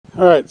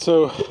Alright,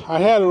 so I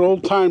had an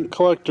old-time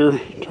collector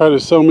try to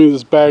sell me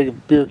this bag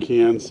of beer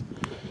cans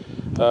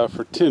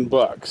for 10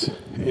 bucks.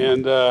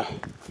 And I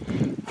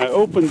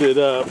opened it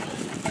up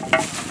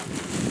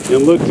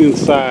and looked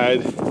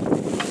inside.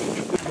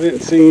 I didn't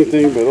see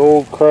anything but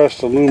old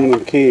crushed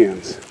aluminum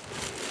cans.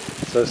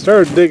 So I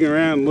started digging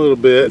around a little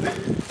bit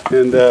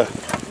and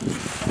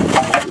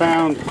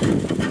found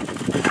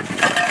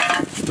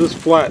this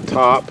flat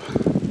top.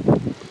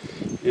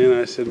 And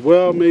I said,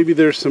 well, maybe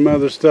there's some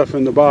other stuff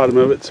in the bottom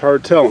of it. It's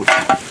hard telling.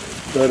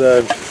 But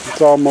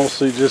it's all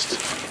mostly just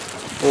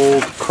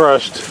old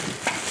crushed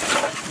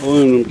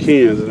aluminum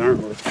cans that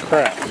aren't worth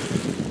crap.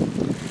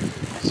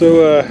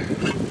 So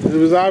it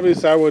was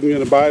obvious I wasn't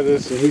going to buy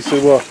this. And he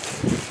said, well,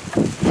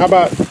 how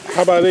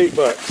about 8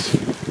 bucks?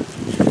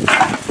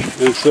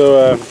 And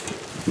so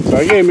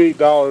I gave him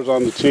 $8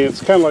 on the chance.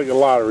 It's kind of like a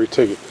lottery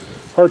ticket.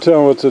 Hard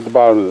telling what's at the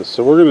bottom of this.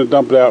 So we're going to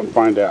dump it out and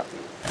find out.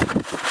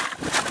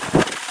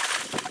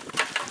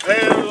 Hey,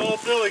 there's a little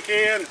Billy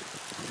can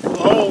with a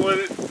hole in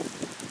it.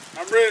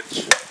 I'm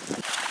rich.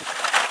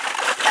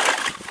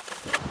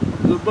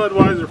 There's a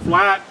Budweiser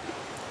flat.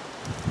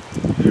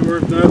 Ain't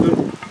worth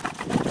nothing.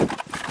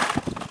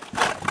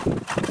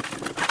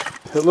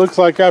 It looks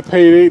like I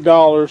paid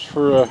 $8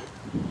 for a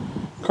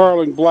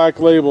Carling Black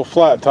Label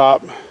flat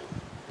top.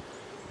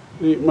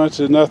 Ain't much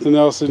of nothing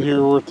else in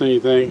here worth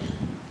anything.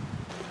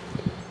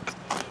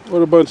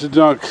 What a bunch of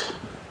junk.